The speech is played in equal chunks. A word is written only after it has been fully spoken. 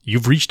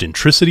You've reached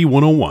Intricity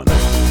 101.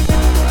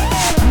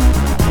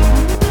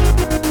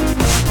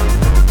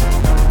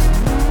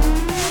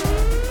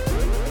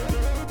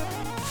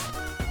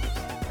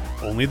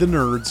 Only the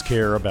nerds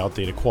care about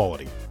data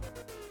quality.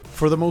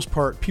 For the most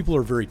part, people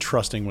are very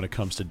trusting when it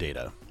comes to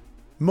data.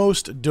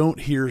 Most don't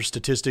hear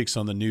statistics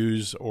on the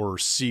news or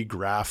see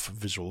graph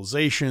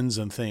visualizations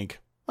and think,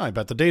 I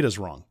bet the data's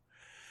wrong.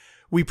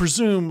 We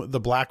presume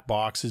the black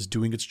box is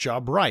doing its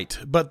job right,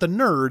 but the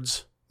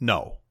nerds,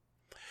 no.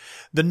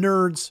 The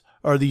nerds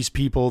are these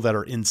people that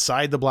are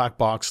inside the black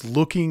box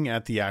looking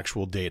at the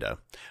actual data.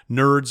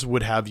 Nerds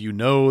would have you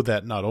know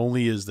that not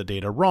only is the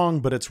data wrong,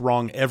 but it's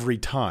wrong every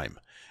time.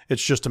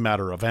 It's just a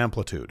matter of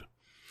amplitude.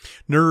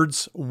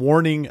 Nerds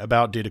warning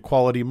about data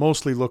quality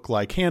mostly look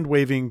like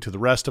hand-waving to the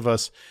rest of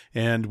us,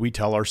 and we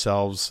tell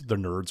ourselves the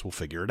nerds will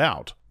figure it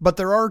out. But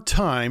there are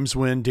times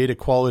when data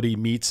quality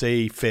meets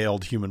a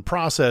failed human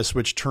process,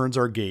 which turns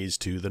our gaze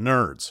to the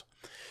nerds.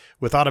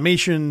 With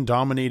automation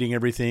dominating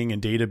everything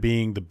and data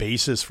being the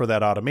basis for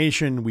that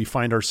automation, we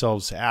find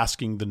ourselves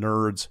asking the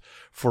nerds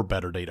for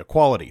better data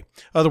quality.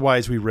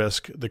 Otherwise, we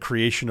risk the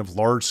creation of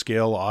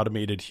large-scale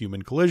automated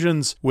human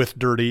collisions with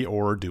dirty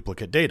or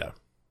duplicate data.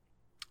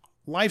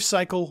 Life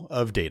cycle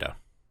of data.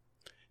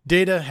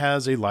 Data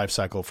has a life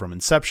cycle from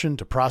inception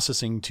to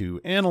processing to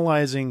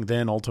analyzing,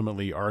 then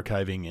ultimately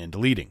archiving and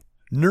deleting.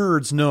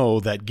 Nerds know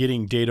that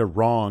getting data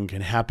wrong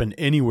can happen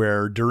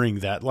anywhere during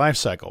that life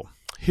cycle.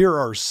 Here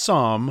are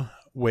some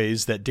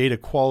ways that data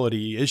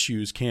quality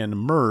issues can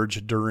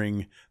emerge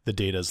during the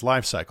data's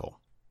life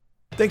cycle.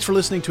 Thanks for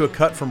listening to a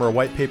cut from our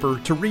white paper.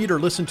 To read or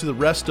listen to the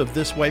rest of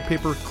this white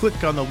paper,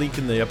 click on the link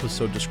in the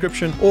episode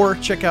description or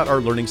check out our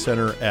learning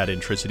center at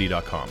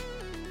intricity.com.